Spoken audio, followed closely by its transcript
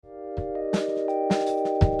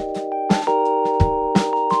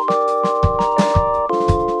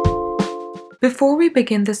Before we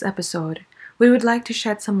begin this episode, we would like to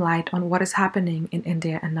shed some light on what is happening in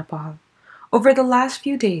India and Nepal. Over the last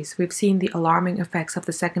few days, we've seen the alarming effects of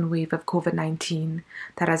the second wave of COVID 19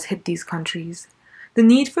 that has hit these countries. The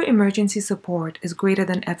need for emergency support is greater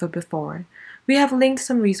than ever before. We have linked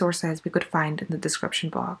some resources we could find in the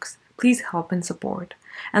description box. Please help and support,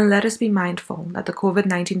 and let us be mindful that the COVID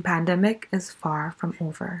 19 pandemic is far from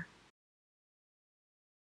over.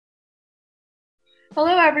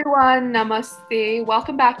 Hello everyone, namaste.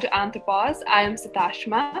 Welcome back to Anthropos. I am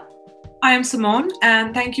Satashma. I am Simone,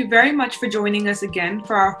 and thank you very much for joining us again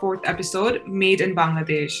for our fourth episode, Made in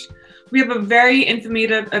Bangladesh. We have a very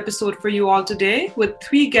informative episode for you all today, with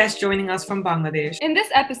 3 guests joining us from Bangladesh. In this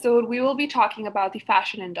episode, we will be talking about the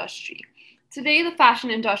fashion industry. Today, the fashion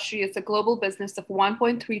industry is a global business of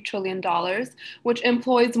 $1.3 trillion, which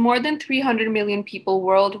employs more than 300 million people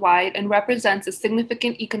worldwide and represents a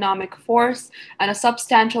significant economic force and a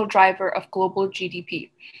substantial driver of global GDP.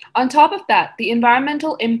 On top of that, the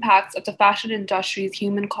environmental impacts of the fashion industry's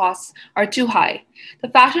human costs are too high. The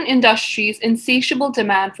fashion industry's insatiable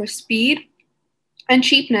demand for speed and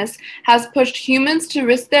cheapness has pushed humans to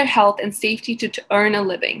risk their health and safety to earn a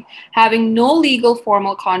living. Having no legal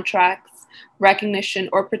formal contracts, recognition,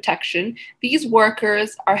 or protection, these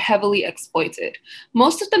workers are heavily exploited.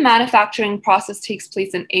 Most of the manufacturing process takes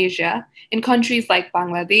place in Asia, in countries like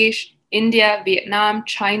Bangladesh, India, Vietnam,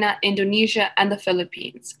 China, Indonesia, and the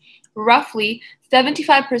Philippines. Roughly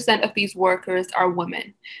 75% of these workers are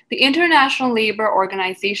women. The International Labor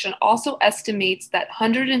Organization also estimates that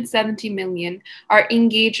 170 million are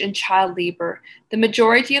engaged in child labor, the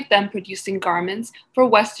majority of them producing garments for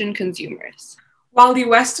Western consumers. While the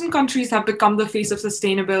Western countries have become the face of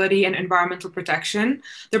sustainability and environmental protection,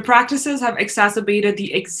 their practices have exacerbated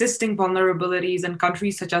the existing vulnerabilities in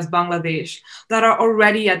countries such as Bangladesh that are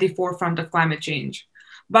already at the forefront of climate change.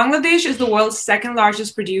 Bangladesh is the world's second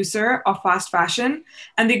largest producer of fast fashion,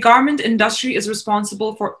 and the garment industry is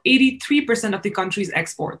responsible for 83% of the country's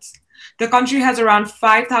exports. The country has around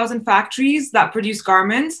 5,000 factories that produce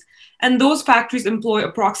garments, and those factories employ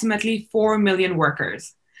approximately 4 million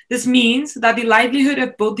workers. This means that the livelihood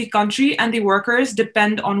of both the country and the workers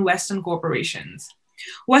depend on Western corporations.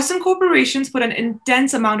 Western corporations put an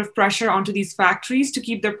intense amount of pressure onto these factories to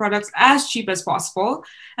keep their products as cheap as possible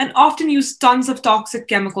and often use tons of toxic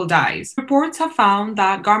chemical dyes. Reports have found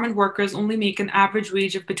that garment workers only make an average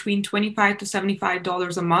wage of between $25 to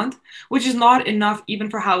 $75 a month, which is not enough even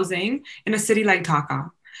for housing in a city like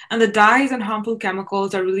Dhaka. And the dyes and harmful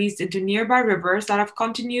chemicals are released into nearby rivers that have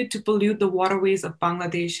continued to pollute the waterways of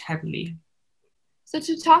Bangladesh heavily. So,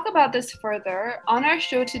 to talk about this further, on our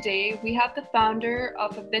show today, we have the founder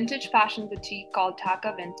of a vintage fashion boutique called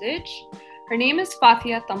Dhaka Vintage. Her name is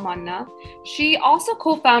Fathia Tamanna. She also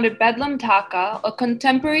co-founded Bedlam Dhaka, a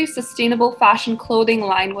contemporary sustainable fashion clothing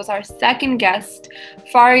line, was our second guest,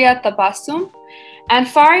 Faria Tabassum. And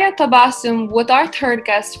Faria Tabassum, with our third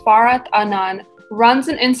guest, Farat Anan, runs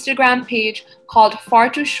an Instagram page called Far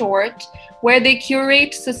Too Short, where they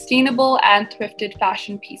curate sustainable and thrifted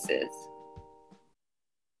fashion pieces.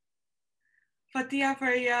 Fatia,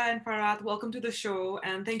 Faria, and Farhat, welcome to the show,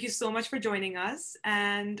 and thank you so much for joining us.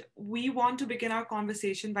 And we want to begin our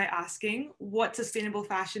conversation by asking what sustainable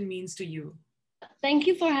fashion means to you. Thank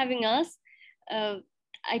you for having us.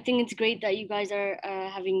 I think it's great that you guys are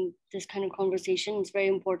having this kind of conversation. It's very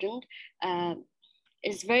important.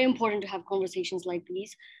 It's very important to have conversations like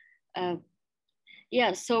these.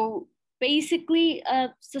 So basically,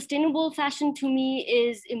 sustainable fashion to me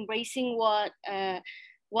is embracing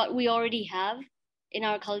what we already have in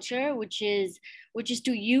our culture, which is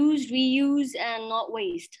to use, reuse, and not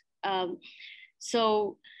waste.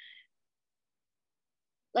 So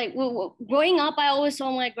like growing up, I always saw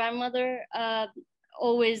my grandmother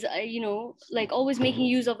always always making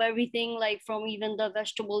use of everything, like from even the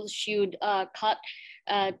vegetables she would cut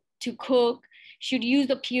to cook. She'd use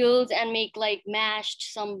the peels and make like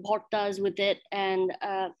mashed some bhortas with it. And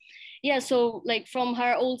so like from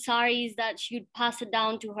her old saris that she'd pass it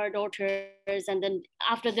down to her daughters, and then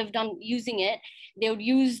after they've done using it, they would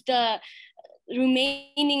use the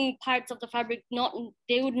remaining parts of the fabric.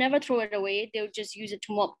 They would never throw it away, they would just use it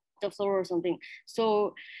to mop the floor or something.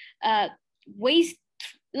 So waste,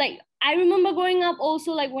 like I remember growing up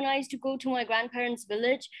also, like when I used to go to my grandparents'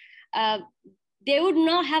 village, they would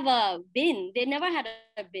not have a bin. They never had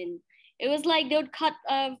a bin. It was like they would cut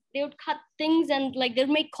things, and like they'd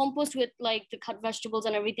make compost with like the cut vegetables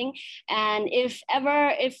and everything. And if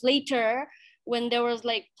later, when there was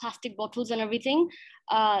like plastic bottles and everything,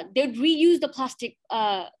 they'd reuse the plastic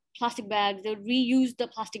bags. They would reuse the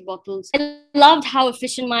plastic bottles. I loved how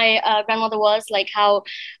efficient my grandmother was, like how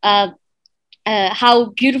how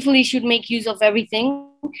beautifully she would make use of everything.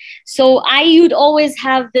 So I would always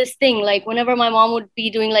have this thing, like whenever my mom would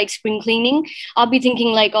be doing like spring cleaning, I'll be thinking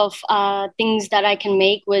like of things that I can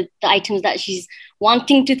make with the items that she's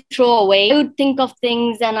wanting to throw away. I would think of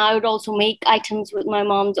things, and I would also make items with my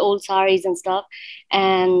mom's old saris and stuff.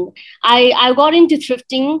 And I got into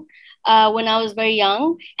thrifting when I was very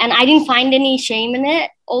young, and I didn't find any shame in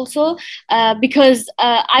it also, because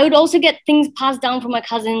I would also get things passed down from my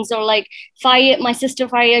cousins, or like Faria, my sister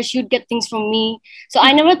Faria, she would get things from me. So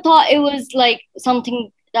I never thought it was like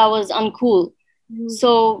something that was uncool.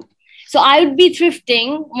 So I would be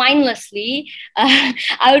thrifting mindlessly. I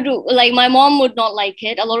would, like, my mom would not like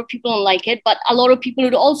it. A lot of people don't like it, but a lot of people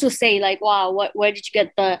would also say like, "Wow, where did you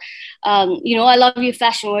get the, I love your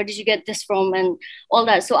fashion. Where did you get this from?" and all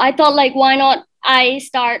that. So I thought like, why not I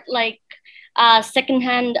start like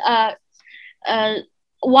secondhand.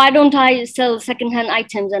 Why don't I sell secondhand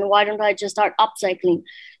items, and why don't I just start upcycling?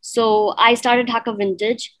 So I started Hakka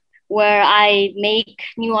Vintage, where I make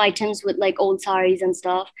new items with like old saris and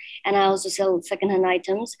stuff. And I also sell secondhand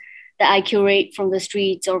items that I curate from the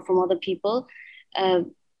streets or from other people.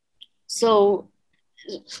 So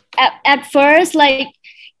at first, like,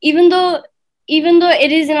 even though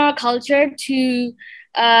it is in our culture to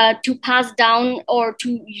pass down or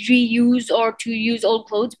to reuse or to use old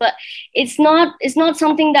clothes, but it's not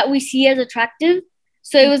something that we see as attractive.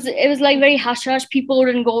 So it was like very hush hush. People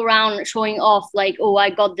wouldn't go around showing off like, "Oh, I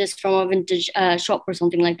got this from a vintage shop," or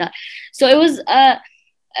something like that. So it was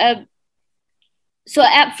so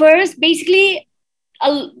at first, basically,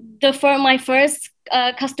 my first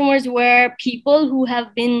customers were people who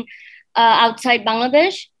have been outside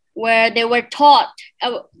Bangladesh, where they were taught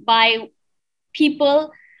by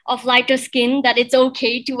people of lighter skin that it's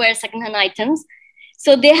okay to wear secondhand items.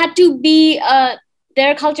 So they had to be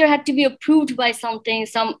their culture had to be approved by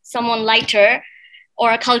someone lighter, or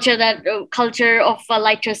a culture of a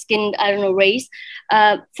lighter skinned, I don't know, race,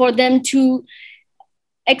 for them to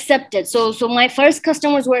accept it. So my first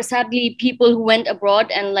customers were sadly people who went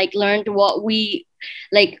abroad and like learned what we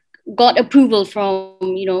like, got approval from,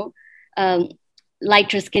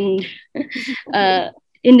 lighter skinned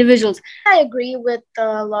individuals. I agree with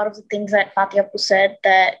a lot of the things that Fatiapu said,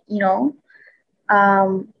 that,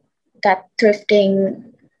 that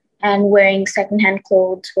thrifting and wearing secondhand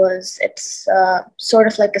clothes it's sort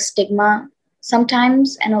of like a stigma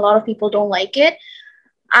sometimes, and a lot of people don't like it.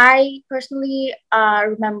 I personally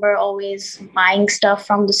remember always buying stuff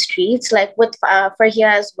from the streets, like with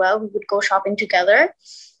Farhia as well. We would go shopping together.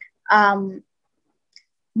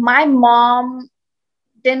 My mom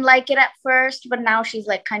didn't like it at first, but now she's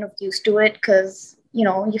like kind of used to it because,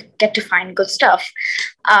 you get to find good stuff.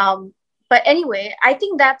 But anyway, I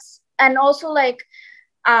think that's, and also like,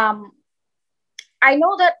 I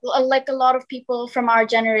know that like a lot of people from our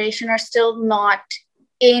generation are still not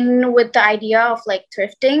in with the idea of like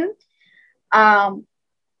thrifting,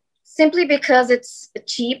 simply because it's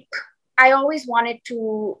cheap. I always wanted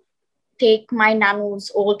to take my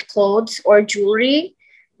nanu's old clothes or jewelry,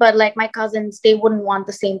 but like my cousins, they wouldn't want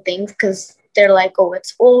the same things because they're like, "Oh,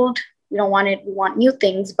 it's old. We don't want it. We want new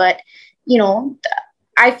things." But,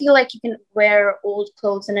 I feel like you can wear old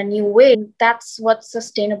clothes in a new way. That's what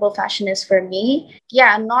sustainable fashion is for me.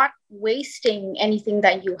 Yeah, not wasting anything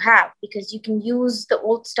that you have, because you can use the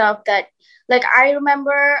old stuff that, like, I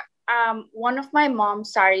remember one of my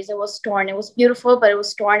mom's saris, it was torn. It was beautiful, but it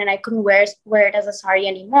was torn and I couldn't wear it as a sari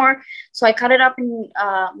anymore. So I cut it up and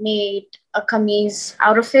made a kameez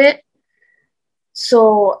out of it.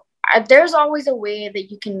 So there's always a way that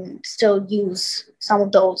you can still use some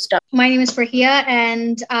of the old stuff. My name is Farhia,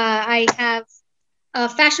 and I have a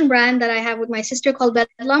fashion brand that I have with my sister called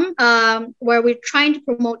Bedlam, where we're trying to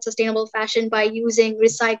promote sustainable fashion by using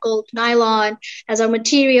recycled nylon as our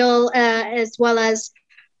material, as well as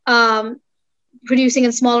producing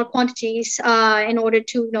in smaller quantities in order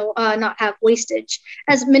to not have wastage,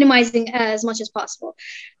 as minimizing as much as possible.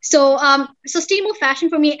 So sustainable fashion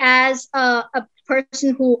for me, as a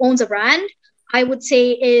person who owns a brand, I would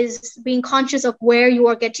say, is being conscious of where you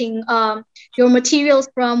are getting your materials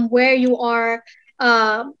from, where you are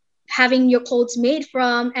having your clothes made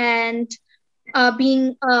from, and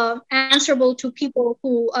being answerable to people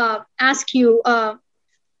who ask you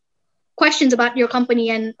questions about your company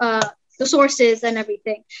and the sources and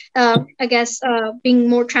everything. I guess being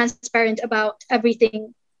more transparent about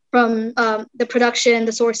everything from the production,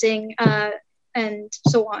 the sourcing, and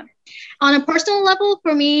so on. On a personal level,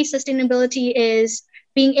 for me, sustainability is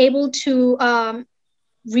being able to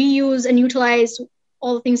reuse and utilize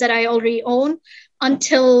all the things that I already own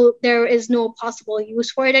until there is no possible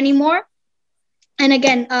use for it anymore. And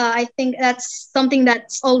again, I think that's something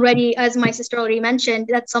that's already, as my sister already mentioned,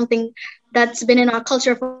 that's something that's been in our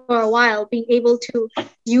culture for a while, being able to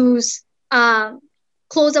use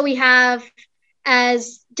clothes that we have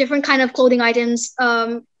as different kind of clothing items,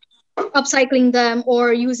 upcycling them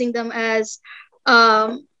or using them as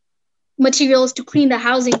um, materials to clean the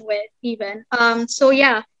housing with even. So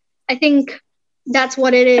yeah, I think that's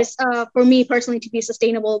what it is for me personally to be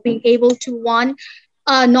sustainable, being able to one,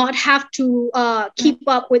 not have to keep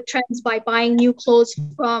up with trends by buying new clothes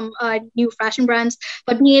from new fashion brands,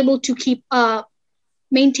 but being able to keep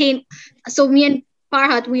maintain. So me and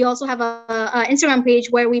Farhat, we also have a Instagram page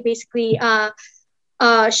where we basically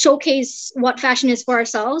showcase what fashion is for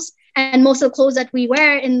ourselves. And most of the clothes that we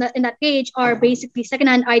wear in that page are basically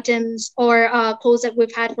secondhand items or clothes that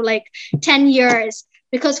we've had for like 10 years.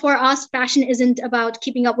 Because for us, fashion isn't about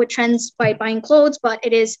keeping up with trends by buying clothes, but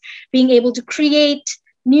it is being able to create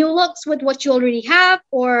new looks with what you already have,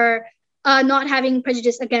 or not having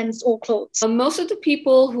prejudice against old clothes. Most of the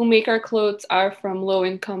people who make our clothes are from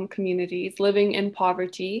low-income communities living in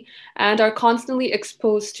poverty and are constantly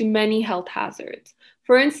exposed to many health hazards.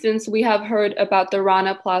 For instance, we have heard about the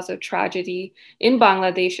Rana Plaza tragedy in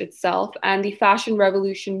Bangladesh itself and the fashion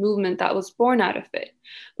revolution movement that was born out of it.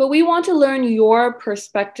 But we want to learn your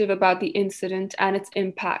perspective about the incident and its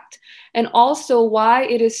impact, and also why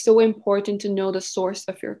it is so important to know the source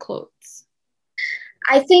of your clothes.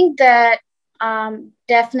 I think that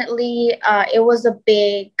definitely it was a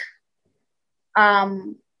big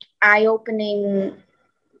eye-opening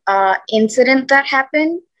incident that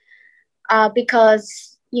happened.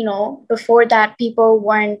 Because, before that, people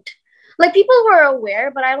were aware,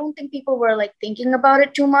 but I don't think people were like thinking about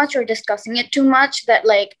it too much or discussing it too much, that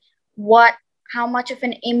like how much of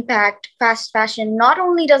an impact fast fashion not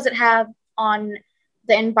only does it have on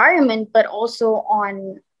the environment, but also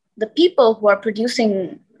on the people who are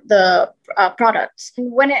producing the products. And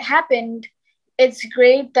when it happened, it's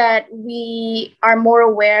great that we are more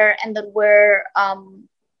aware and that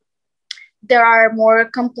there are more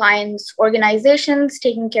compliance organizations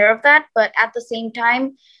taking care of that. But at the same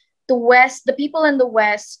time, the people in the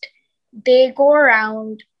West, they go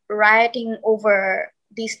around rioting over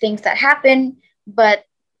these things that happen. But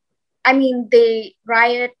I mean, they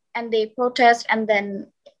riot and they protest, and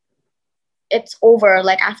then it's over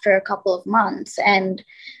like after a couple of months. And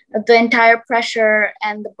the entire pressure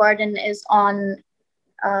and the burden is on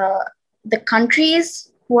the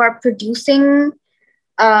countries who are producing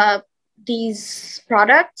these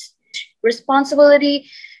products. Responsibility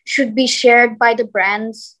should be shared by the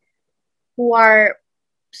brands who are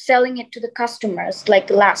selling it to the customers,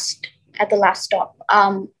 like at the last stop,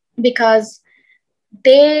 because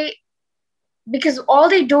all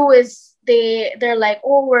they do is they're like,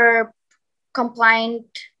 oh, we're compliant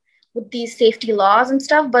with these safety laws and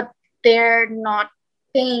stuff, but they're not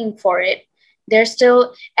paying for it. They're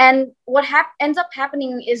still, and what ends up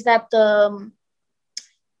happening is that the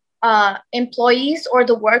employees or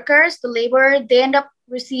the workers, the labor, they end up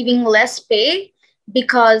receiving less pay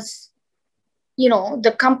because,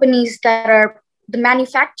 the companies that are the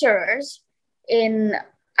manufacturers in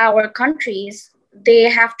our countries, they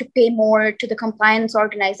have to pay more to the compliance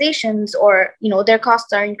organizations, or, their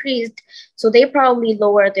costs are increased. So they probably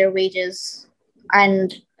lower their wages.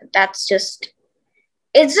 And it's just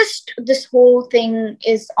this whole thing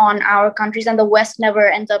is on our countries, and the West never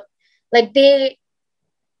ends up, like, they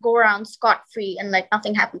go around scot-free and like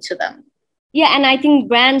nothing happens to them. Yeah, and I think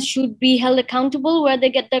brands should be held accountable where they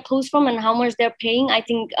get their clothes from and how much they're paying. I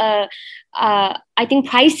think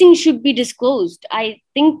pricing should be disclosed. I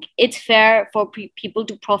think it's fair for people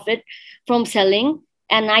to profit from selling,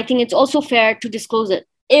 and I think it's also fair to disclose it.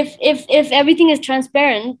 If everything is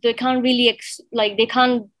transparent, they can't really they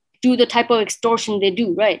can't do the type of extortion they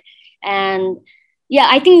do, right? And yeah,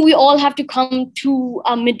 I think we all have to come to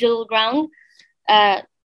a middle ground.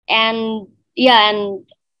 And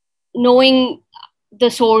knowing the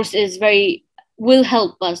source will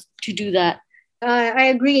help us to do that. I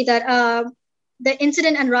agree that the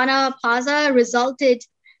incident in Rana Plaza resulted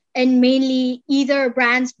in mainly either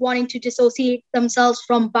brands wanting to dissociate themselves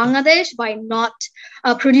from Bangladesh by not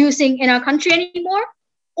producing in our country anymore,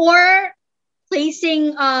 or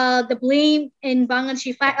placing the blame in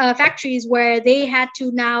Bangladeshi factories, where they had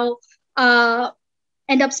to now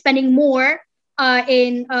end up spending more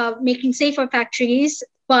in making safer factories,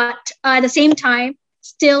 but at the same time,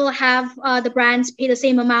 still have the brands pay the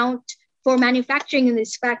same amount for manufacturing in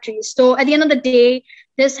these factories. So at the end of the day,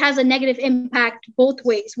 this has a negative impact both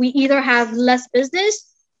ways. We either have less business,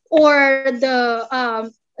 or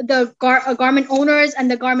the garment owners and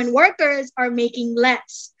the garment workers are making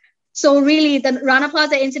less. So really, the Rana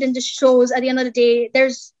Plaza incident just shows at the end of the day,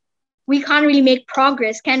 we can't really make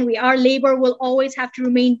progress, can we? Our labor will always have to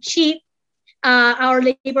remain cheap. Our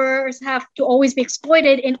laborers have to always be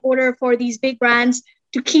exploited in order for these big brands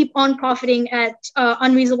to keep on profiting at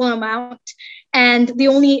unreasonable amount. And the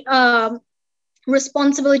only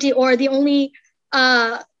responsibility, or the only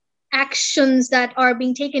actions that are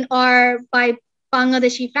being taken are by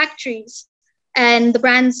Bangladeshi factories, and the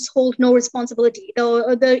brands hold no responsibility.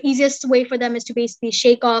 The easiest way for them is to basically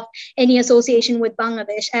shake off any association with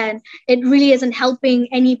Bangladesh, and it really isn't helping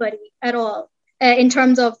anybody at all in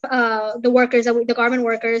terms of the workers, the garment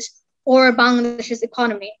workers, or Bangladesh's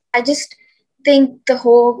economy. I just think the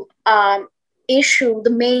whole issue, the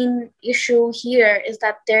main issue here is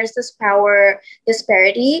that there's this power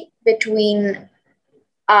disparity between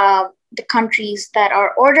the countries that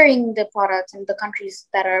are ordering the products and the countries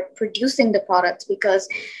that are producing the products, because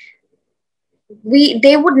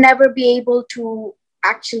they would never be able to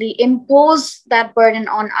actually impose that burden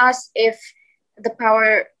on us if the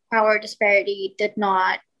power disparity did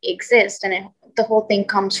not exist, and the whole thing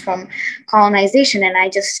comes from colonization. And I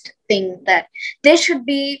just think that this should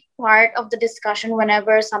be part of the discussion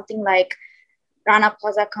whenever something like Rana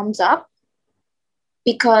Plaza comes up,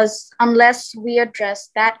 because unless we address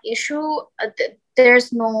that issue,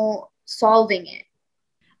 there's no solving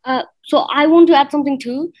it. So I want to add something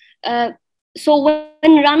too. So when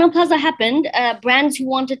Rana Plaza happened, brands who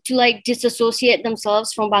wanted to like disassociate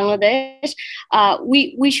themselves from Bangladesh,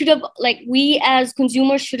 we should have, like, we as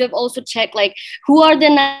consumers should have also checked, like, who are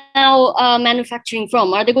they now manufacturing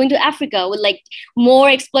from? Are they going to Africa with like more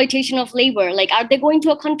exploitation of labor? Like, are they going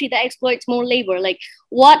to a country that exploits more labor? Like,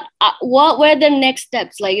 what were the next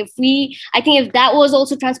steps? Like, I think if that was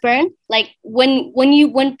also transparent, like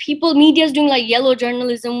when people, media is doing like yellow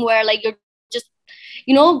journalism, where like you're just,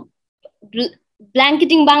 you know,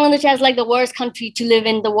 blanketing Bangladesh as like the worst country to live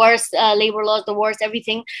in, the worst labor laws, the worst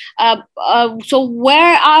everything. So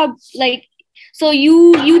where are, like, so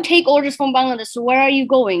you take orders from Bangladesh, so where are you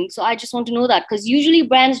going? So I just want to know that, because usually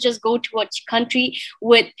brands just go to a country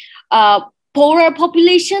with poorer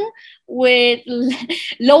population, with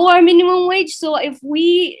lower minimum wage. So if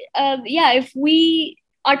we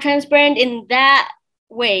are transparent in that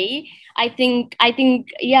way, I think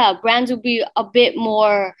brands will be a bit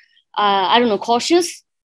more cautious.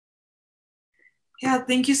 Yeah,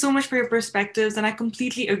 thank you so much for your perspectives. And I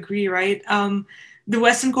completely agree, right? The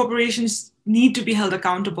Western corporations need to be held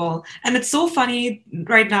accountable. And it's so funny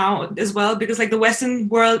right now as well, because like the Western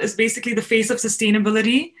world is basically the face of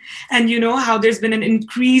sustainability. And you know how there's been an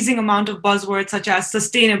increasing amount of buzzwords such as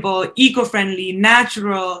sustainable, eco-friendly,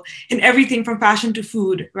 natural, in everything from fashion to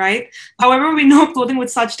food, right? However, we know clothing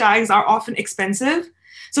with such tags are often expensive.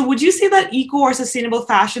 So would you say that eco or sustainable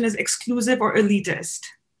fashion is exclusive or elitist?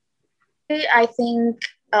 I think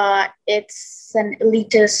it's an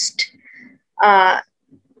elitist,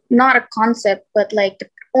 not a concept, but like the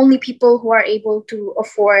only people who are able to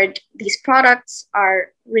afford these products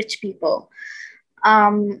are rich people.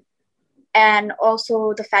 And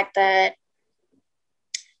also the fact that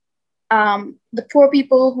the poor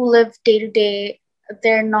people who live day to day,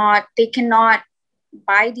 they cannot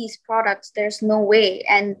buy these products. There's no way.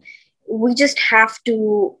 And we just have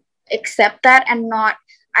to accept that and not,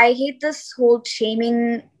 I hate this whole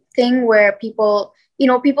shaming thing where people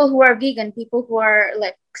who are vegan, people who are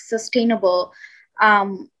like sustainable,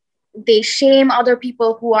 they shame other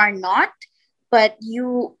people who are not, but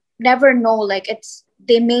you never know, like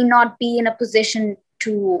they may not be in a position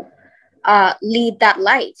to lead that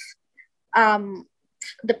life.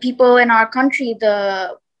 The people in our country,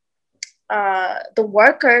 the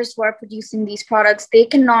workers who are producing these products, they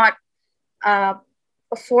cannot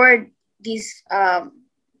afford these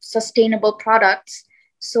sustainable products.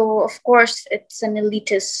 So of course it's an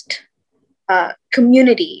elitist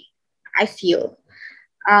community, I feel.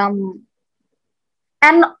 And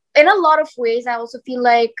in a lot of ways, I also feel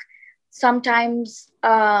like sometimes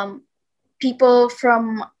people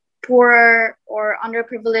from poorer or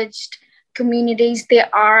underprivileged communities, they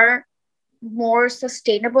are more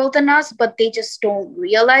sustainable than us, but they just don't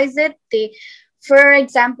realize it. For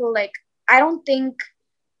example, like, I don't think,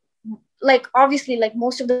 like, obviously, like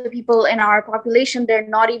most of the people in our population, they're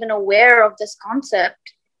not even aware of this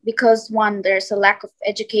concept because one, there's a lack of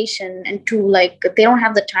education, and two, like they don't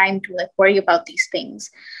have the time to like worry about these things.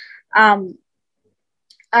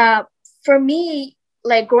 For me,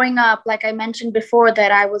 like growing up, like I mentioned before,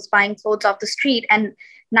 that I was buying clothes off the street, and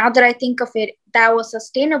now that I think of it, that was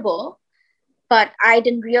sustainable, but I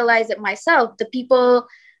didn't realize it myself. The people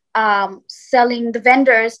selling, the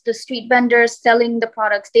vendors, the street vendors selling the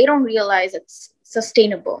products, they don't realize it's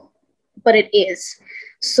sustainable. but it is.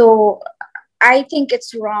 So I think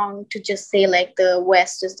it's wrong to just say like the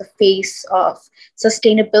West is the face of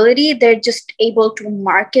sustainability. They're just able to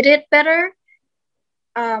market it better.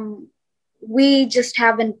 We just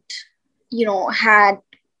haven't, had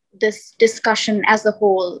this discussion as a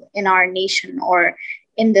whole in our nation or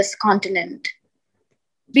in this continent.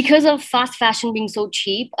 Because of fast fashion being so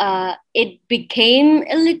cheap, it became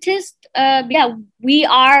elitist. Yeah, we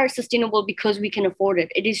are sustainable because we can afford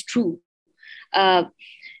it. It is true.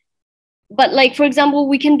 But like, for example,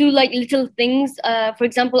 we can do like little things. For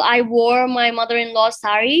example, I wore my mother-in-law's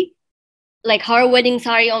sari, like her wedding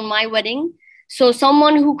sari on my wedding. So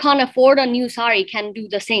someone who can't afford a new sari can do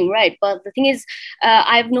the same, right? But the thing is,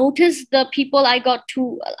 I've noticed the people I got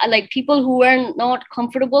to, like people who were not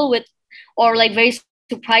comfortable with or like very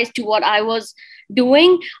surprised to what I was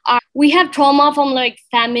doing. We have trauma from like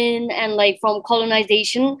famine and like from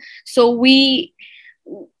colonization. So we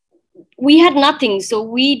had nothing. So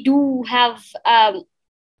we do have,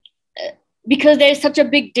 because there's such a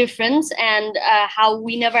big difference and how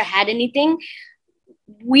we never had anything,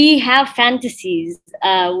 we have fantasies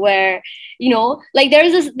where, like there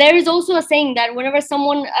is also a saying that whenever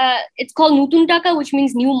someone, it's called nutun taka, which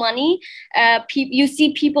means new money. You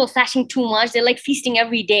see people flashing too much. They're like feasting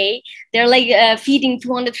every day. They're like feeding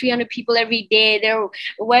 200, 300 people every day. They're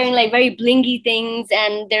wearing like very blingy things,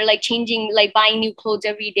 and they're like changing, like buying new clothes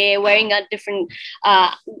every day, wearing a different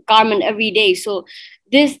garment every day. So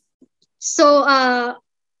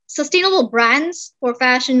sustainable brands for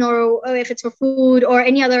fashion, or if it's for food or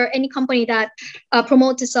any company that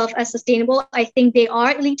promotes itself as sustainable, I think they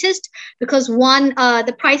are elitist because one,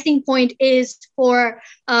 the pricing point is for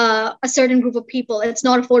a certain group of people. It's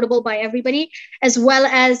not affordable by everybody, as well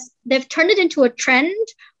as they've turned it into a trend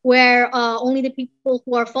where only the people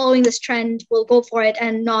who are following this trend will go for it,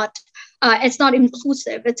 and it's not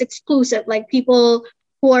inclusive, it's exclusive. Like people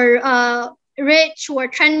who are rich, who are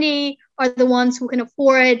trendy, are the ones who can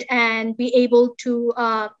afford and be able to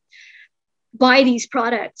buy these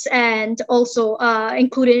products and also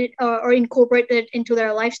include it or incorporate it into their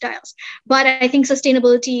lifestyles. But I think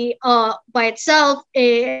sustainability by itself,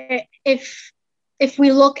 if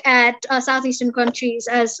we look at Southeastern countries,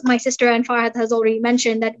 as my sister and Farhad has already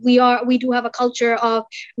mentioned, that we do have a culture of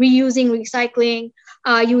reusing, recycling,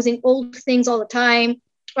 using old things all the time,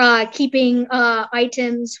 keeping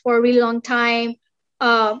items for a really long time.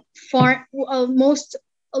 A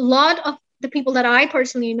lot of the people that I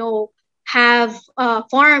personally know have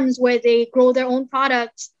farms where they grow their own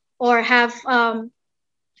products, or have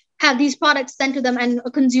these products sent to them and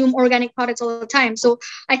consume organic products all the time. So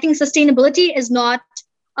I think sustainability is not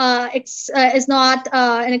an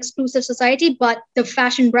exclusive society, but the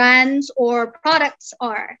fashion brands or products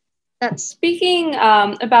are. Speaking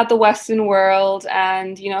about the Western world,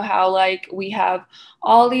 and how like we have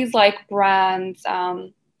all these like brands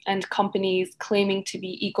and companies claiming to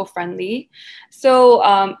be eco-friendly. So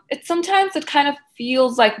sometimes it kind of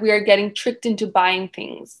feels like we are getting tricked into buying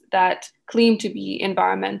things that claim to be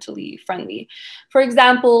environmentally friendly. For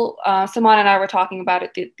example, Saman and I were talking about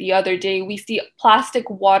it the other day. We see plastic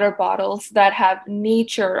water bottles that have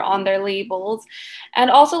nature on their labels, and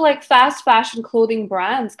also like fast fashion clothing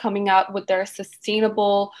brands coming out with their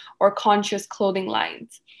sustainable or conscious clothing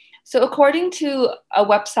lines. So according to a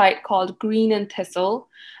website called Green and Thistle,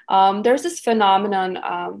 there's this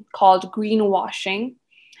phenomenon called greenwashing.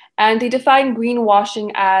 And they define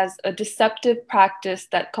greenwashing as a deceptive practice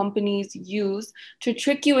that companies use to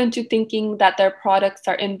trick you into thinking that their products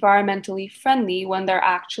are environmentally friendly when they're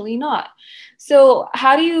actually not. So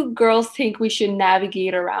how do you girls think we should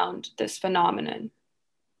navigate around this phenomenon?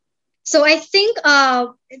 So I think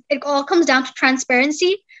it all comes down to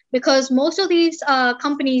transparency, because most of these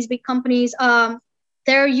big companies,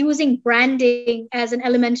 they're using branding as an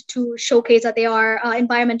element to showcase that they are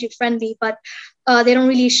environmentally friendly, but they don't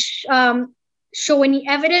really show any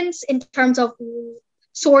evidence in terms of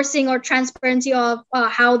sourcing or transparency of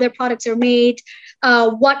how their products are made,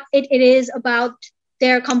 what it is about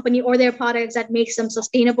their company or their products that makes them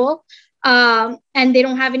sustainable. And they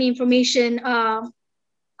don't have any information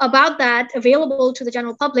about that available to the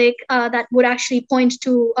general public that would actually point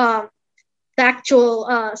to the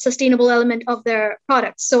actual sustainable element of their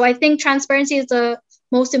products. So I think transparency is the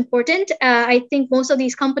most important. I think most of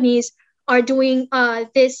these companies are doing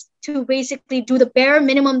this to basically do the bare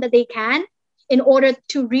minimum that they can in order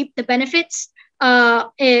to reap the benefits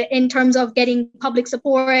in terms of getting public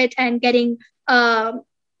support and getting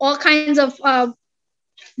all kinds of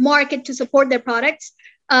market to support their products.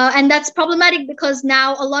 And that's problematic because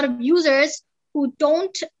now a lot of users who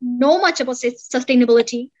don't know much about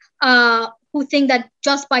sustainability who think that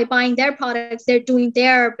just by buying their products, they're doing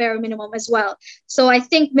their bare minimum as well. So I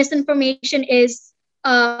think misinformation is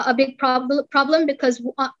a big problem because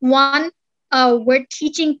one, we're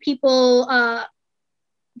teaching people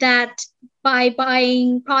that by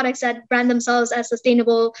buying products that brand themselves as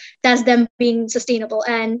sustainable, that's them being sustainable,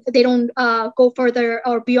 and they don't go further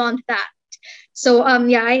or beyond that. So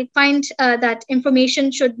yeah, I find that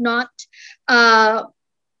information should not,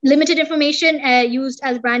 limited information used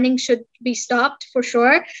as branding should be stopped for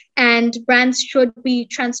sure, and brands should be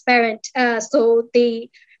transparent, so they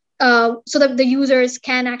so that the users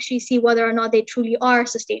can actually see whether or not they truly are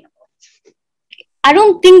sustainable. I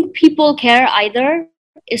don't think people care either.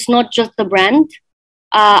 It's not just the brand.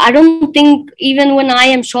 I don't think even when I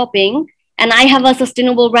am shopping and I have a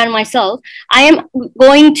sustainable brand myself, I am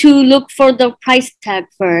going to look for the price tag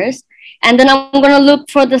first, and then I'm going to look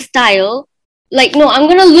for the style. Like, no, I'm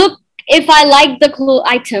going to look if I like the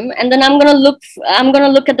item, and then I'm going to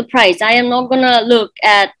look at the price. I am not going to look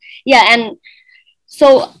at, yeah. And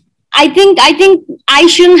so I think I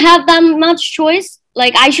shouldn't have that much choice.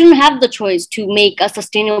 Like, I shouldn't have the choice to make a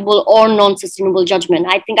sustainable or non-sustainable judgment.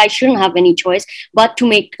 I think I shouldn't have any choice, but to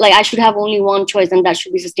make, like, I should have only one choice, and that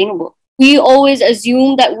should be sustainable. We always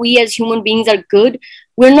assume that we as human beings are good.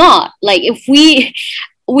 We're not. Like, if we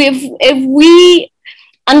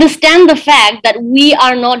understand the fact that we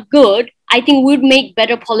are not good, I think we'd make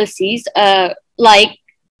better policies, like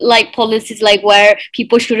policies like where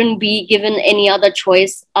people shouldn't be given any other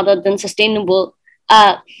choice other than sustainable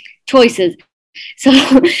choices. So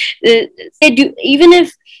they do, even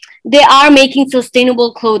if they are making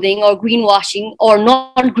sustainable clothing or greenwashing or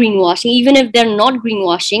not greenwashing, even if they're not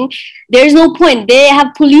greenwashing, there's no point. They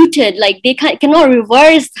have polluted. Like, they cannot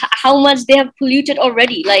reverse how much they have polluted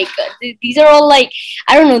already. Like, these are all, like,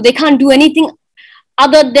 I don't know, they can't do anything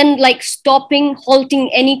other than like halting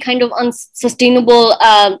any kind of unsustainable,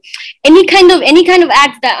 any kind of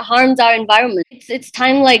act that harms our environment. It's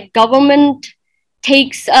time, like, government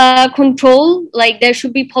takes control. Like, there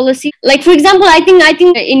should be policy. Like, for example, I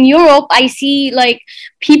think in Europe I see, like,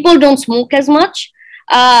 people don't smoke as much.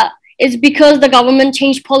 It's because the government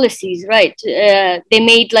changed policies, right?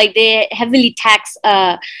 They heavily tax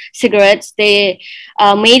cigarettes. They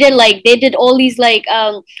made it like they did all these, like,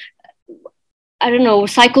 I don't know,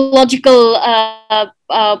 psychological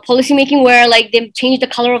policy making, where, like, they changed the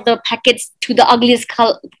color of the packets to the ugliest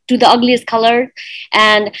color,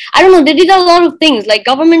 and I don't know, they did a lot of things. Like,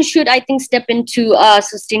 government should, I think, step into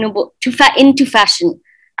into fashion.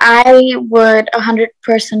 I would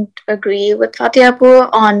 100% agree with Fatihapu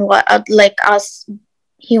on what, like, us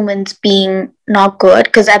humans being not good,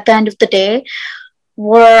 because at the end of the day,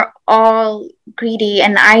 we're all greedy.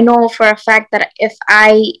 And I know for a fact that if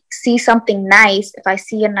I see something nice, if I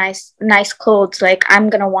see a nice clothes, like, I'm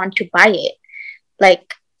gonna want to buy it.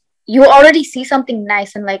 Like, you already see something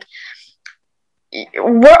nice, and, like,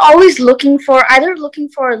 we're always looking for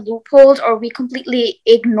loopholes, or we completely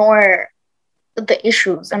ignore the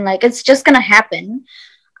issues, and, like, it's just gonna happen.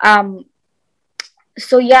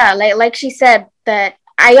 So yeah, like she said, that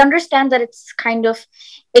I understand that it's kind of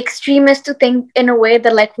extremist to think in a way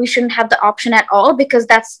that, like, we shouldn't have the option at all, because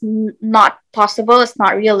that's not possible. It's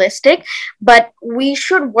not realistic. But we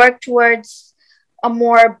should work towards a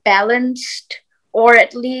more balanced, or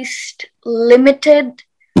at least limited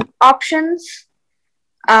options,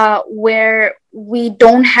 where we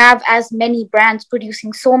don't have as many brands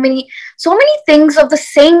producing so many things of the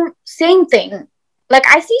same thing. Like,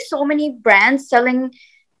 I see so many brands selling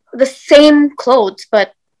the same clothes,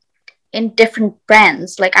 but in different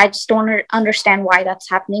brands. Like, I just don't understand why that's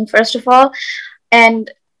happening, first of all.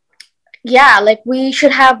 And yeah, like, we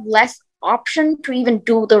should have less option to even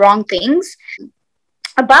do the wrong things.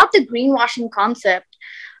 About the greenwashing concept,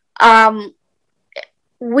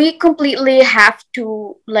 we completely have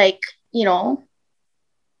to, like,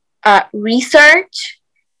 research,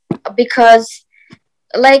 because,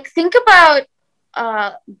 like, think about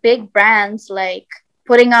big brands, like,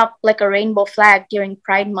 putting up, like, a rainbow flag during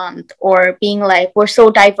Pride Month, or being like, we're so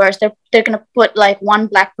diverse. They're gonna put, like, one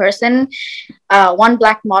black person, one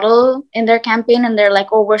black model in their campaign, and they're like,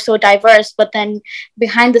 oh, we're so diverse. But then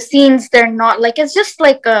behind the scenes, they're not. Like, it's just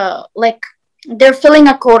like they're filling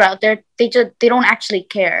a quota. They don't actually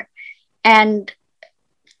care, and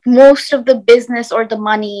most of the business or the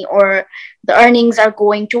money or the earnings are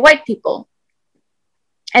going to white people.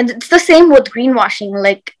 And it's the same with greenwashing.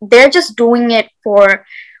 Like, they're just doing it for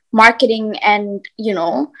marketing and,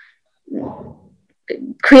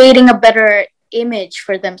 creating a better image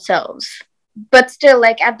for themselves. But still,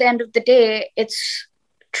 like, at the end of the day, it's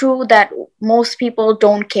true that most people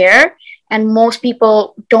don't care. and most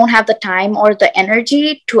people don't have the time or the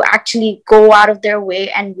energy to actually go out of their way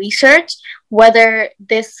and research whether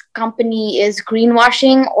this company is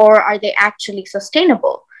greenwashing or are they actually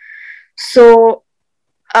sustainable. So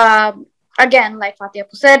again, like Fatia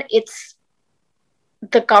said, it's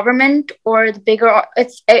the government or the bigger,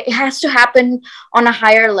 it has to happen on a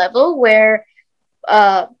higher level where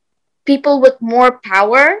people with more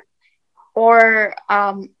power or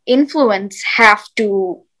influence have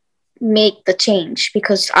to make the change,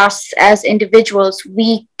 because us as individuals,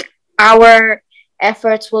 our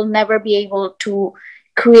efforts will never be able to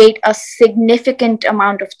create a significant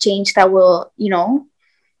amount of change that will,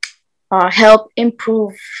 help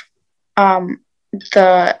improve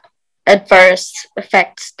the adverse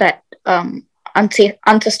effects that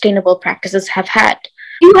unsustainable practices have had.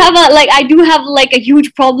 I do have like a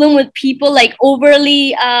huge problem with people like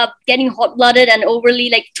overly getting hot-blooded and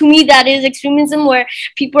overly, like, to me that is extremism, where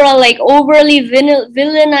people are like overly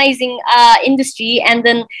villainizing industry, and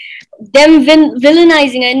then them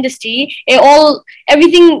villainizing an industry,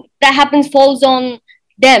 everything that happens falls on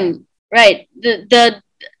them, right? The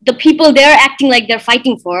people they're acting like they're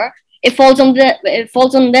fighting for, it falls on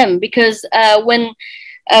them, because when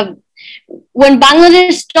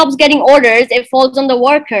Bangladesh stops getting orders, it falls on the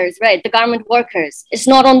workers, right? The garment workers. It's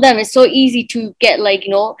not on them. It's so easy to get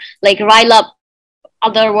rile up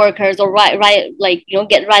other workers, or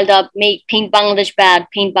get riled up, paint Bangladesh bad,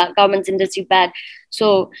 paint garments industry bad.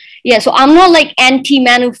 So yeah, so I'm not like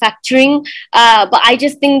anti-manufacturing, but I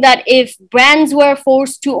just think that if brands were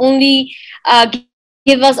forced to only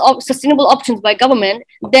give us sustainable options by government,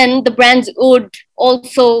 then the brands would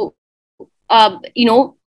also,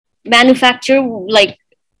 manufacture, like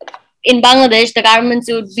in Bangladesh, the garments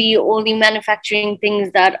would be only manufacturing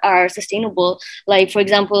things that are sustainable. Like, for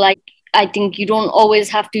example, like I think you don't always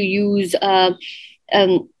have to use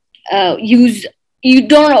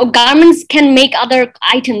garments can make other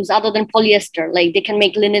items other than polyester. Like they can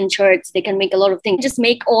make linen shirts, they can make a lot of things. Just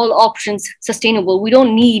make all options sustainable. We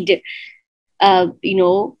don't need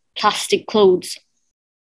plastic clothes.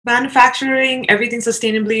 Manufacturing everything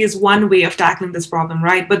sustainably is one way of tackling this problem,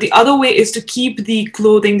 right? But the other way is to keep the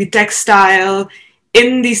clothing, the textile,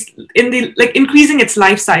 increasing its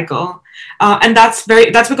life cycle, and that's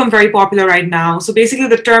become very popular right now. So basically,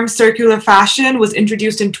 the term circular fashion was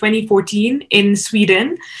introduced in 2014 in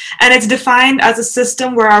Sweden, and it's defined as a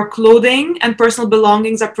system where our clothing and personal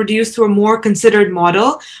belongings are produced through a more considered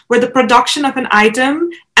model, where the production of an item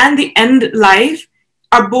and the end life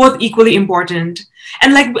are both equally important.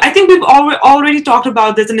 And like, I think we've already talked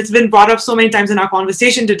about this, and it's been brought up so many times in our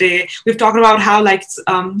conversation today. We've talked about how, like,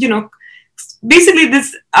 basically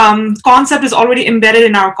this concept is already embedded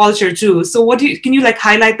in our culture too. So can you like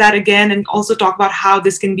highlight that again, and also talk about how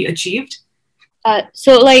this can be achieved? It's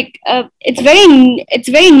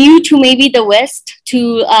very new to maybe the West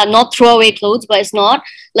to not throw away clothes, but it's not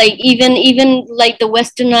like even like the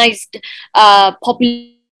westernized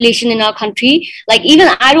population in our country. Like even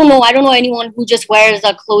I don't know anyone who just wears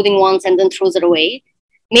their clothing once and then throws it away.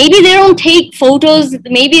 Maybe they don't take photos.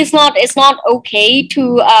 Maybe it's not okay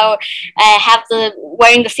to have the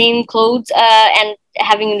wearing the same clothes and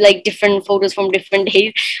having like different photos from different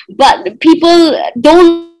days. But people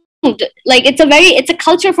don't, like, it's a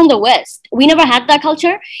culture from the West. We never had that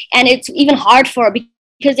culture, and it's even hard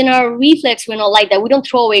because in our reflex we're not like that. We don't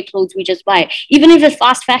throw away clothes, we just buy it. Even if it's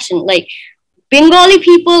fast fashion, like Bengali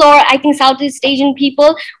people, or I think Southeast Asian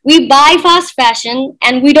people, we buy fast fashion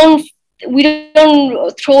and we don't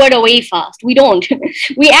throw it away fast. We don't.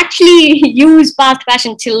 We actually use fast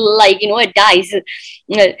fashion till it dies.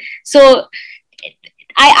 So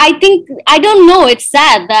I think, I don't know, it's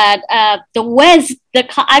sad that the West,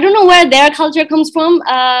 I don't know where their culture comes from.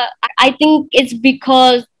 I think it's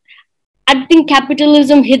because I think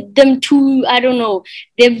capitalism hit them too. I don't know.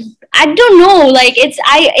 I don't know. Like it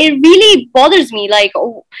really bothers me. Like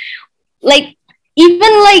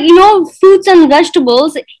even fruits and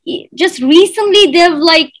vegetables. Just recently, they've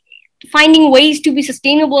like finding ways to be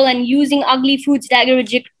sustainable and using ugly foods that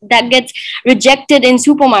gets rejected in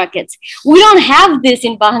supermarkets. We don't have this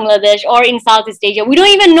in Bangladesh or in Southeast Asia. We don't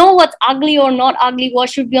even know what's ugly or not ugly, what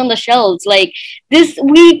should be on the shelves. Like this,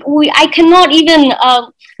 I cannot even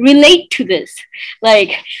relate to this.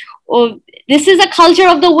 Like, this is a culture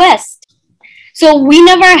of the West. So we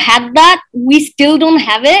never had that. We still don't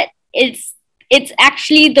have it. It's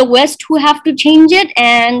actually the West who have to change it,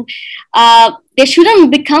 and they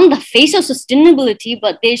shouldn't become the face of sustainability,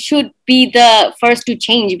 but they should be the first to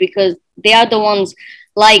change because they are the ones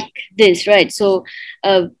like this, right? So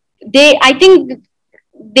I think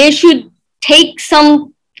they should take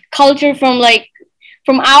some culture from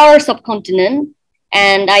from our subcontinent.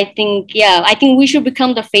 And I think we should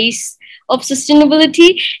become the face of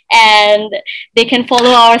sustainability, and they can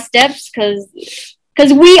follow our steps,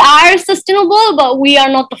 because we are sustainable, but we are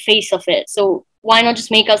not the face of it. So why not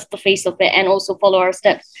just make us the face of it and also follow our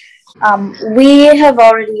steps? We have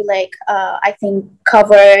already I think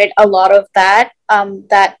covered a lot of that.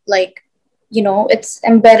 That it's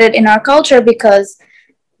embedded in our culture because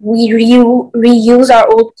we reuse our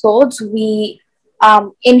old clothes. We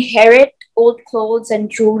inherit old clothes and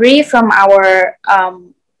jewelry from our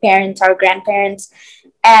parents, our grandparents,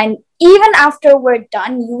 and even after we're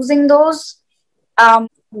done using those,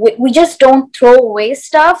 we just don't throw away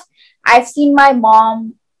stuff. I've seen my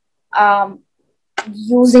mom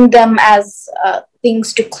using them as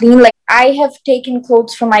things to clean. Like, I have taken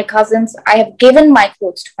clothes from my cousins, I have given my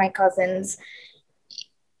clothes to my cousins.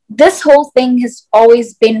 This whole thing has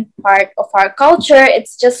always been part of our culture.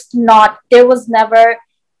 It's just not, there was never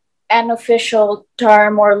an official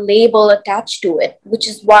term or label attached to it, which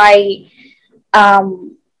is why,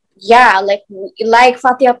 yeah, like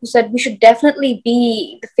Fatia said, we should definitely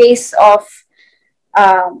be the face of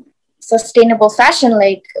sustainable fashion.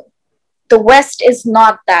 Like, the West is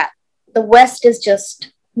not that. The West is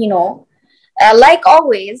just, like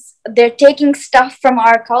always, they're taking stuff from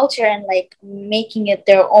our culture and making it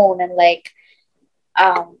their own, and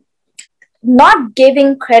not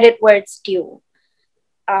giving credit where it's due.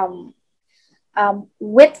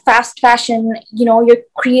 With fast fashion, you're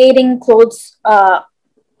creating clothes at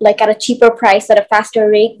a cheaper price at a faster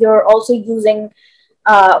rate. You're also using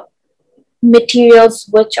materials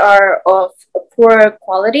which are of poor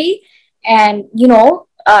quality. And,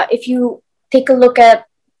 if you take a look at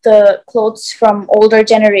the clothes from older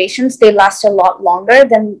generations, they last a lot longer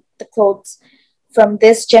than the clothes from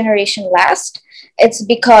this generation last. It's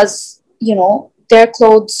because, their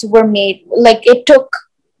clothes were made, it took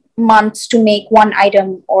months to make one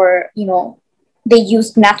item, or, they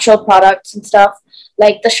used natural products and stuff,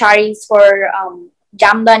 like the sharis for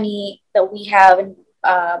Jamdani that we have in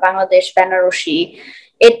Bangladesh, Benaroshi.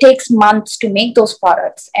 It takes months to make those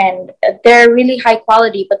products, and they're really high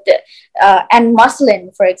quality. But and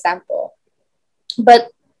muslin, for example.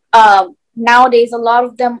 But nowadays, a lot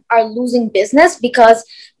of them are losing business because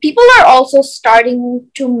people are also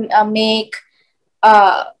starting to make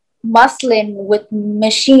muslin with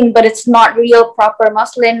machine, but it's not real proper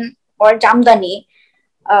muslin or Jamdani,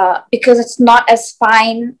 because it's not as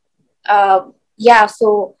fine. Yeah,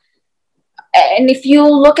 so. And if you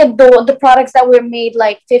look at the products that were made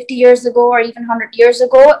 50 years ago or even 100 years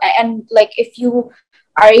ago, and if you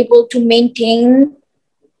are able to maintain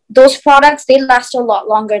those products, they last a lot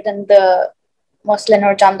longer than the muslin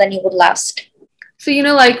or jamdani would last. So,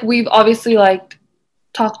 we've obviously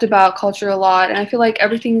talked about culture a lot, and I feel like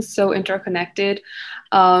everything's so interconnected.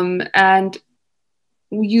 And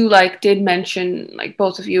you did mention,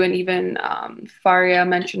 both of you, and even Faria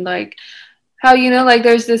mentioned how,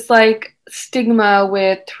 there's this stigma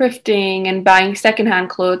with thrifting and buying secondhand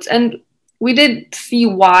clothes. And we did see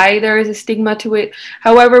why there is a stigma to it.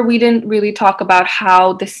 However, we didn't really talk about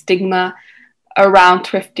how the stigma around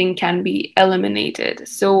thrifting can be eliminated.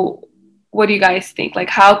 So what do you guys think?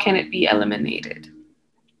 How can it be eliminated?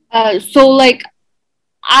 I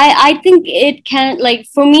think it can,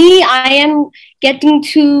 for me, I am getting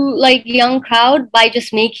to young crowd by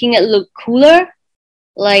just making it look cooler.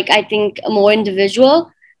 I think more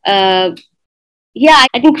individual. Yeah,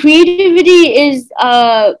 I think creativity is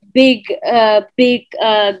a big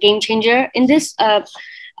game changer in this.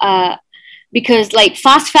 Because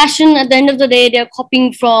fast fashion, at the end of the day, they're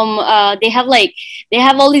copying from. They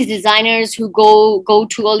have all these designers who go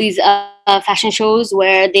to all these fashion shows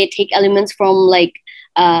where they take elements from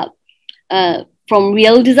from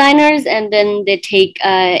real designers, and then they take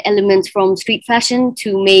elements from street fashion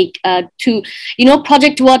to make to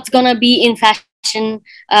project what's gonna be in fashion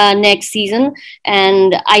next season.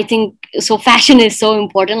 And I think so fashion is so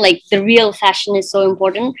important, the real fashion is so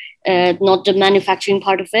important, not the manufacturing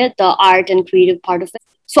part of it, the art and creative part of it.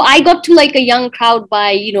 So I got to a young crowd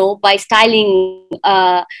by by styling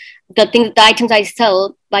the items I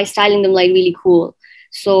sell, by styling them really cool.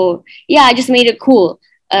 So yeah, I just made it cool.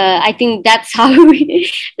 I think that's how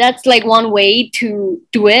that's one way to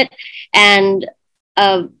do it. And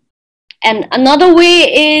another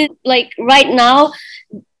way is right now,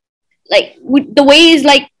 the way is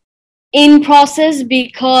in process,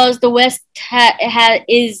 because the West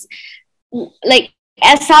is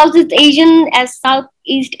as Southeast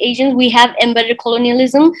Asians, we have embedded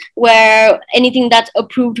colonialism, where anything that's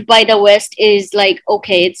approved by the West is like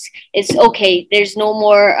okay, it's okay. There's no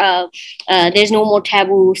more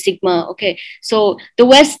taboo stigma. Okay, so the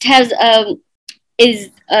West is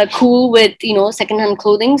cool with secondhand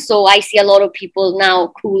clothing. So I see a lot of people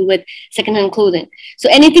now cool with secondhand clothing. So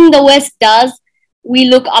anything the West does, we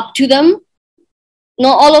look up to them.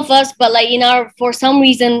 Not all of us, but like for some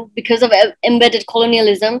reason, because of embedded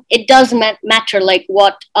colonialism, it does matter like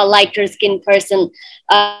what a lighter skinned person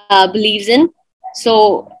believes in.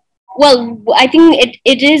 So, well, I think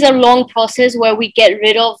it is a long process where we get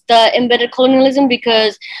rid of the embedded colonialism,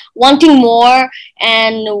 because wanting more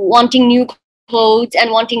and wanting new clothes and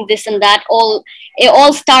wanting this and that, it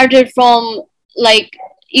all started from like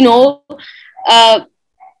uh,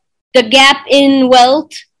 the gap in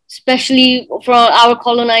wealth, especially for our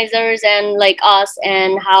colonizers and like us,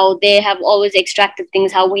 and how they have always extracted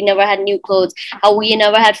things, how we never had new clothes, how we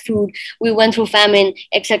never had food, we went through famine,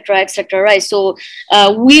 etc., right? So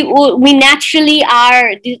we naturally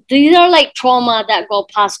are, these are like trauma that got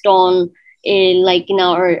passed on in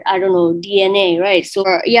our, I don't know, DNA, right? So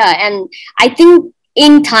yeah, and I think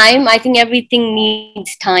everything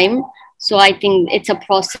needs time. So I think it's a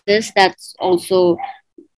process that's also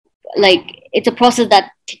it's a process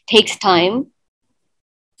that takes time.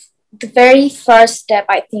 The very first step,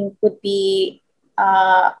 I think, would be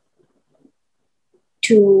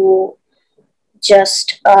to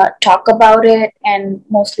just talk about it and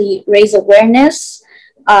mostly raise awareness.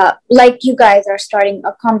 Like you guys are starting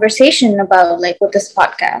a conversation about with this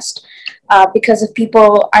podcast, because if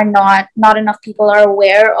people are not enough people are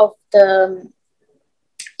aware of the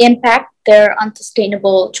impact their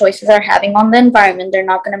unsustainable choices are having on the environment, they're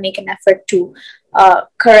not going to make an effort to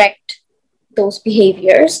correct those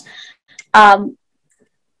behaviors.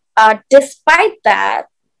 Despite that,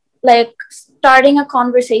 starting a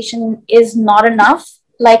conversation is not enough.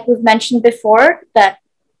 Like we've mentioned before, that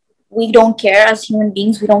we don't care as human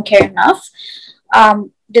beings, we don't care enough,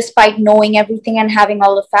 despite knowing everything and having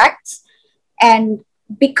all the facts. And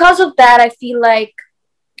because of that, I feel like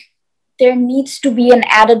there needs to be an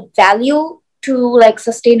added value to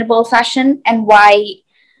sustainable fashion, and why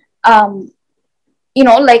how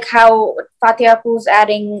Fatia was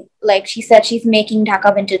adding, she said she's making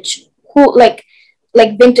Dhaka vintage cool, like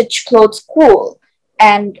vintage clothes cool,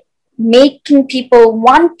 and making people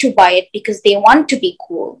want to buy it because they want to be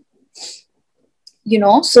cool.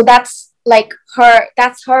 So that's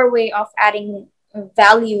her way of adding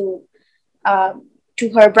value to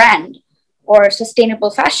her brand or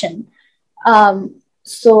sustainable fashion.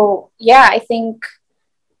 So yeah, I think,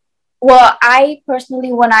 well, I personally,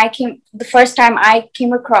 the first time I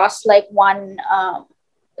came across one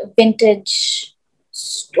vintage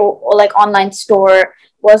store or online store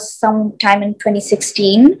was sometime in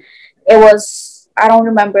 2016. It was, I don't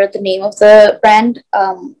remember the name of the brand,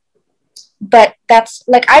 but that's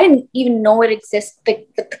I didn't even know it exists, the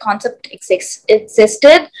concept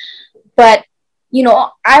existed, but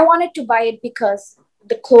I wanted to buy it because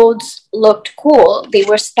the clothes looked cool, they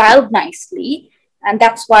were styled nicely, and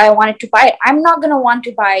that's why I wanted to buy it. I'm not going to want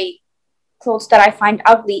to buy clothes that I find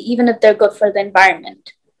ugly, even if they're good for the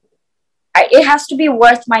environment. It has to be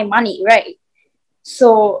worth my money, right?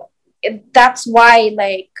 So that's why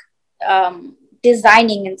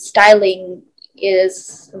designing and styling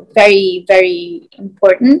is very, very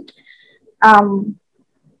important.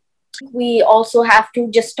 We also have to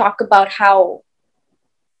just talk about how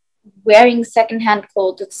wearing secondhand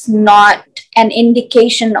clothes, it's not an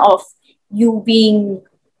indication of you being,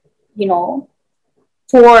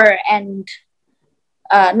 poor, and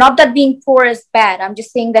not that being poor is bad. I'm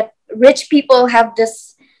just saying that rich people have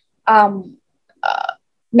this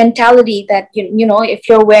mentality that, if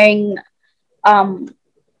you're wearing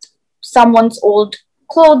someone's old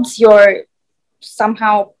clothes, you're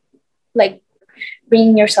somehow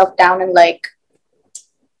bringing yourself down, and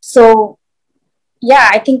so yeah,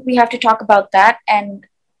 I think we have to talk about that. And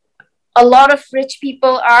a lot of rich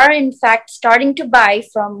people are in fact starting to buy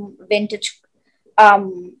from vintage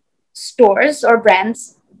stores or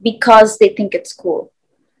brands because they think it's cool.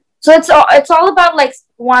 So it's all about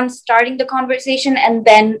one, starting the conversation, and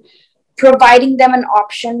then providing them an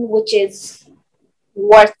option which is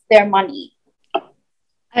worth their money.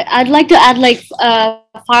 I'd like to add,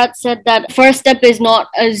 Farhat said, that first step is not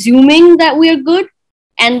assuming that we're good,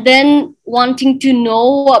 and then wanting to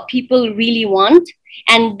know what people really want,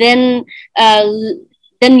 and then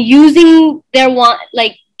using their want,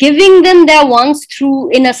 giving them their wants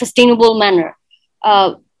through in a sustainable manner.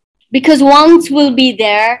 Because wants will be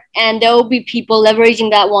there, and there will be people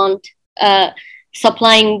leveraging that want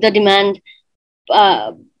supplying the demand.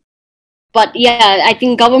 But yeah, I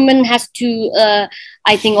think government has to,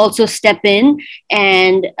 I think, also step in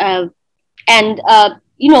and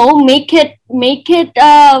make it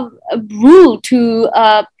a rule to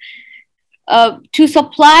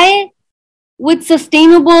supply with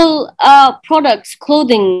sustainable products,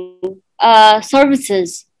 clothing,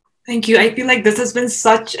 services. Thank you. I feel like this has been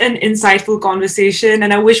such an insightful conversation,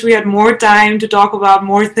 and I wish we had more time to talk about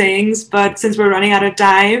more things. But since we're running out of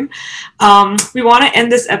time, we want to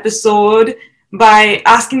end this episode by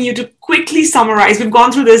asking you to quickly summarize. We've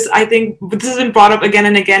gone through this, I think this has been brought up again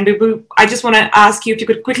and again, but I just want to ask you if you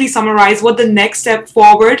could quickly summarize what the next step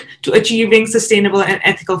forward to achieving sustainable and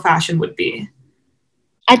ethical fashion would be.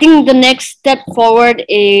 I think the next step forward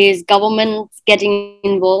is governments getting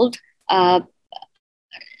involved.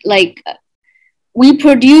 Like we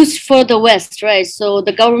produce for the West, right? So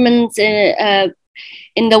the governments in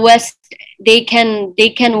the West, they can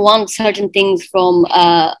want certain things from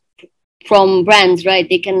brands, right?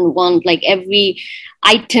 They can want like every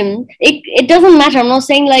item. It doesn't matter. I'm not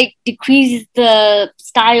saying like decrease the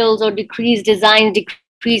styles or decrease design,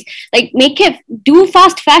 decrease, like make it, do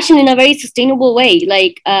fast fashion in a very sustainable way.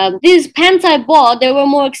 Like these pants I bought, they were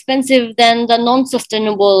more expensive than the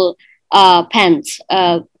non-sustainable pants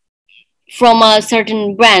from a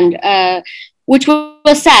certain brand, which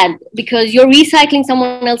was sad because you're recycling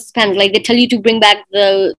someone else's pants. Like they tell you to bring back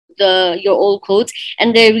your old clothes,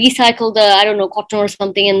 and they recycle the, I don't know, cotton or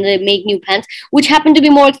something, and they make new pants, which happen to be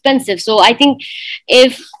more expensive. So I think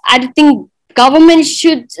government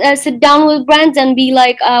should sit down with brands and be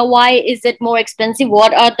like, why is it more expensive?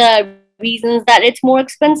 What are the reasons that it's more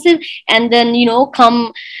expensive? And then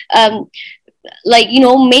come.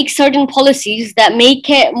 Make certain policies that make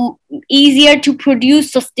it easier to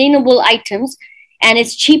produce sustainable items, and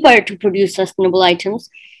it's cheaper to produce sustainable items,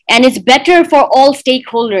 and it's better for all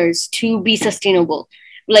stakeholders to be sustainable.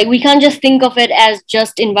 Like we can't just think of it as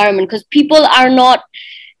just environment, because people are not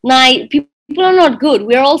nice. People are not good.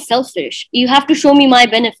 We're all selfish. You have to show me my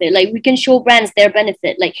benefit. Like we can show brands their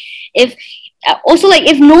benefit. Like if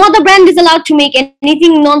no other brand is allowed to make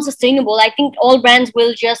anything non-sustainable, I think all brands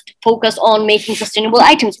will just focus on making sustainable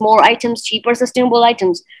items, more items, cheaper sustainable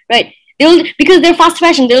items, right? Because they're fast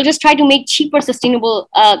fashion, they'll just try to make cheaper sustainable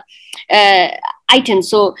items.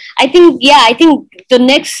 So I think the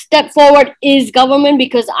next step forward is government,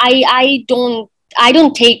 because I don't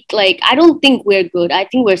think we're good. I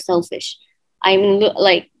think we're selfish. I mean,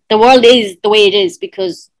 like the world is the way it is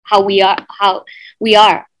because how we are.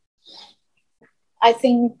 I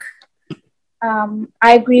think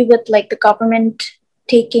I agree with like the government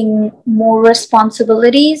taking more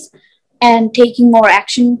responsibilities and taking more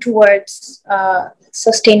action towards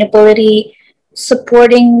sustainability,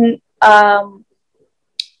 supporting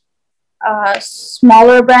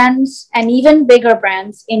smaller brands and even bigger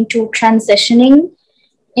brands into transitioning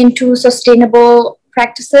into sustainable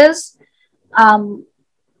practices.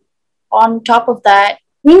 On top of that,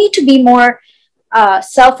 we need to be more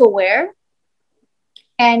self-aware,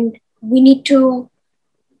 and we need to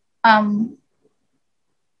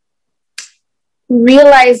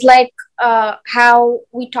realize, like how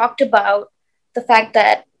we talked about the fact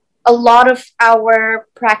that a lot of our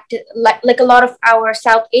practice, like a lot of our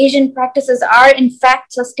South Asian practices are in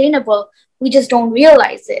fact sustainable. We just don't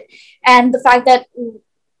realize it. And the fact that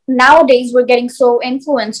nowadays we're getting so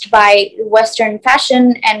influenced by Western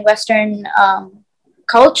fashion and Western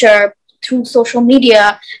culture through social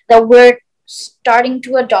media that we're starting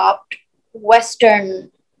to adopt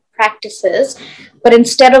Western practices. But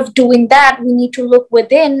instead of doing that, we need to look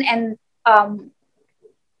within and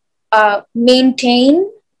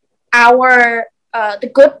maintain our the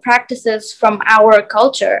good practices from our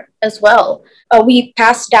culture as well. We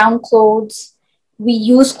pass down clothes. We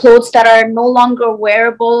use clothes that are no longer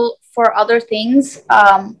wearable for other things.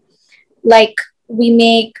 Like we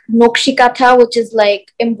make nokshikatha, which is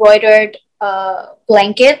like embroidered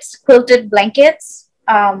blankets, quilted blankets.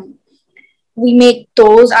 We make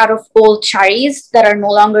those out of old charis that are no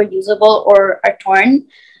longer usable or are torn.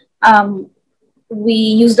 We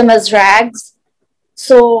use them as rags.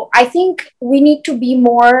 So I think we need to be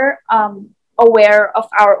more aware of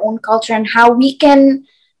our own culture and how we can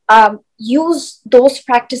use those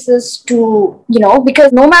practices to,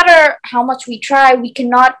 because no matter how much we try, we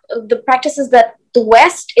cannot, the practices that the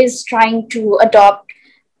West is trying to adopt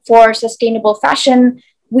for sustainable fashion,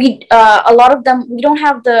 a lot of them, we don't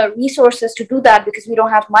have the resources to do that because we don't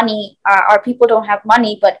have money. Our people don't have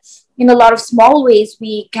money, but in a lot of small ways,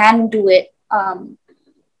 we can do it.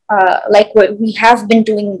 Like what we have been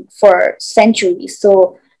doing for centuries.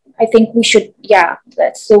 So I think we should,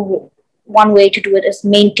 one way to do it is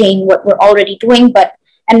maintain what we're already doing,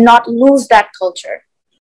 and not lose that culture.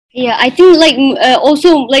 Yeah, I think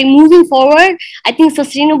also like moving forward, I think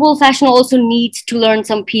sustainable fashion also needs to learn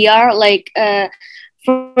some PR.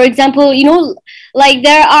 For example, like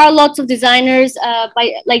there are lots of designers.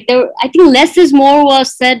 By like there, I think less is more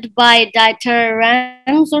was said by Dieter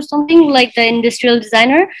Rams or something, like the industrial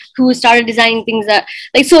designer who started designing things that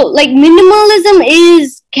like minimalism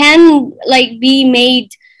can like be made.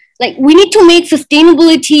 Like we need to make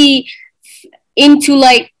sustainability into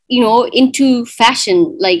into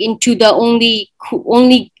fashion, like into the only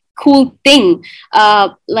cool thing.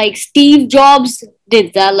 Like Steve Jobs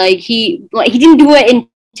did that. Like he didn't do it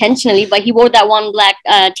intentionally, but he wore that one black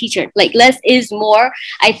t-shirt. Like less is more.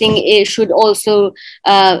 I think it should also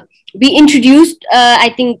be introduced.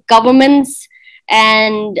 I think governments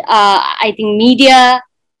and I think media,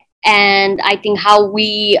 and I think how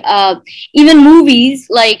we even movies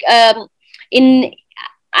in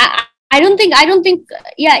I don't think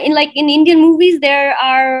yeah, in Indian movies there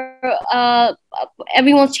are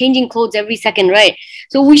everyone's changing clothes every second, right?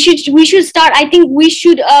 So we should start, I think we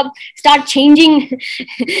should start changing.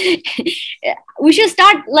 We should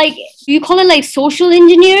start, like, you call it like social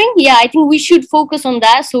engineering. Yeah, I think we should focus on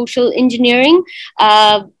that, social engineering,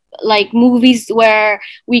 like movies where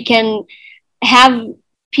we can have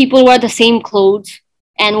people wear the same clothes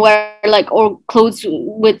and wear clothes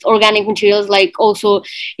with organic materials, like also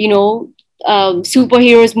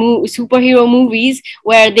superhero movies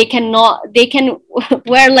where they can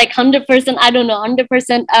wear like 100%, I don't know,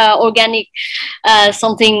 100% organic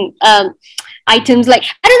something items. Like,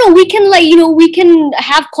 I don't know, we can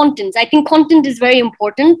have content. I think content is very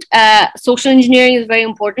important. Social engineering is very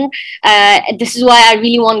important. This is why I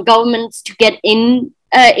really want governments to get in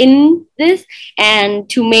this and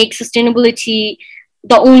to make sustainability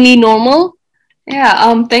the only normal.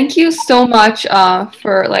 Yeah, thank you so much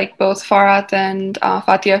for like both Farhat and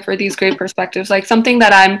Fatia for these great perspectives. Like something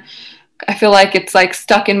that I feel like it's like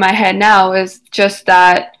stuck in my head now is just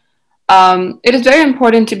that it is very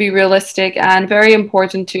important to be realistic and very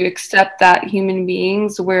important to accept that human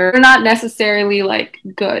beings, we're not necessarily like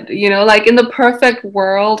good, like in the perfect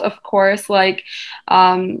world, of course, like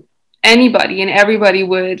anybody and everybody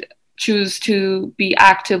would choose to be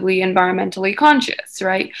actively environmentally conscious,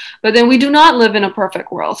 right? But then we do not live in a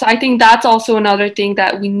perfect world. So I think that's also another thing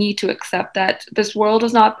that we need to accept, that this world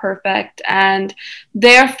is not perfect, and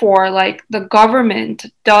therefore like the government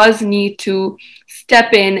does need to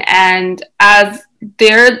step in, and as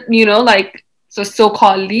their like the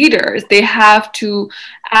so-called leaders, they have to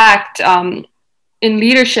act in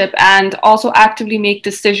leadership and also actively make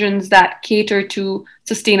decisions that cater to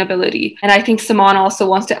sustainability. And I think Simon also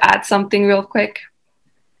wants to add something real quick.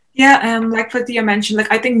 Yeah, like Fatia mentioned,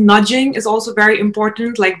 like I think nudging is also very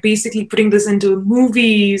important, like basically putting this into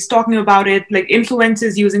movies, talking about it, like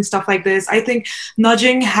influencers using stuff like this. I think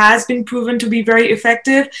nudging has been proven to be very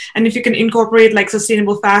effective. And if you can incorporate like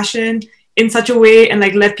sustainable fashion in such a way and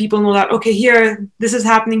like let people know that, okay, here, this is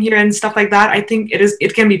happening here and stuff like that, I think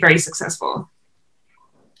it can be very successful.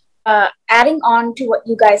 Adding on to what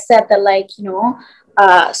you guys said,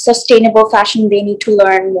 that sustainable fashion, they need to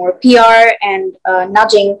learn more PR and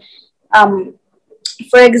nudging.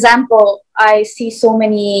 For example, I see so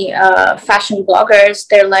many fashion bloggers,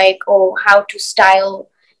 they're like, oh, how to style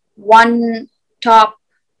one top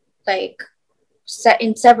like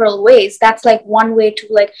in several ways. That's like one way to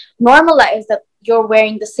like normalize that you're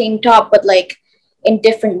wearing the same top but like in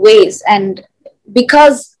different ways. And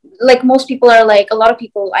because like most people are like, a lot of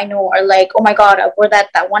people I know are like, oh my god, I wore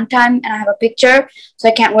that one time and I have a picture, so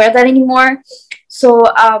I can't wear that anymore. So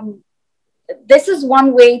this is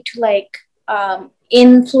one way to like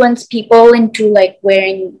influence people into like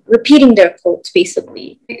repeating their clothes,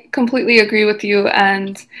 basically. I completely agree with you,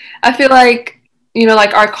 and I feel like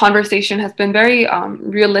like our conversation has been very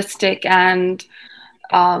realistic, and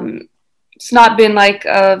it's not been like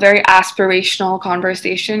a very aspirational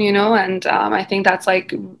conversation, and I think that's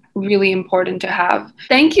like really important to have.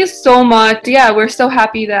 Thank you so much. Yeah, we're so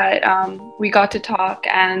happy that we got to talk,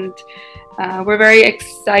 and we're very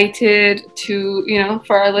excited to,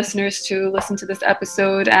 for our listeners to listen to this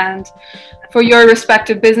episode, and for your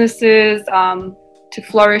respective businesses to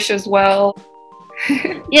flourish as well.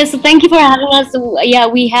 Yeah, so thank you for having us. Yeah,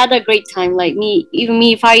 we had a great time. Like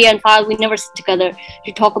me, Faria and Fahad, we never sit together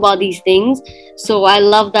to talk about these things. So I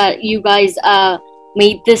love that you guys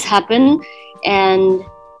made this happen. And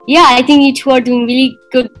yeah, I think you two are doing really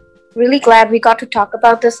good. Really glad we got to talk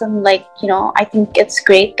about this, and like, I think it's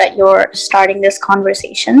great that you're starting this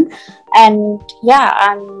conversation. And yeah,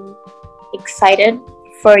 I'm excited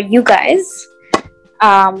for you guys.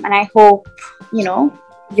 And I hope,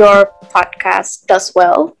 your podcast does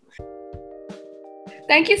well.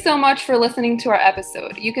 Thank you so much for listening to our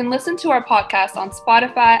episode. You can listen to our podcast on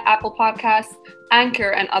Spotify, Apple Podcasts,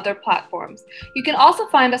 Anchor, and other platforms. You can also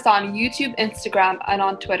find us on YouTube, Instagram, and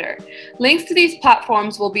on Twitter. Links to these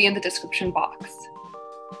platforms will be in the description box.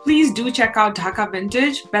 Please do check out Dhaka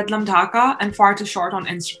Vintage, Bedlam Dhaka, and Far Too Short on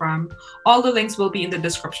Instagram. All the links will be in the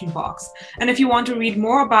description box. And if you want to read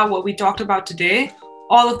more about what we talked about today,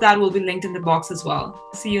 all of that will be linked in the box as well.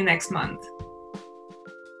 See you next month.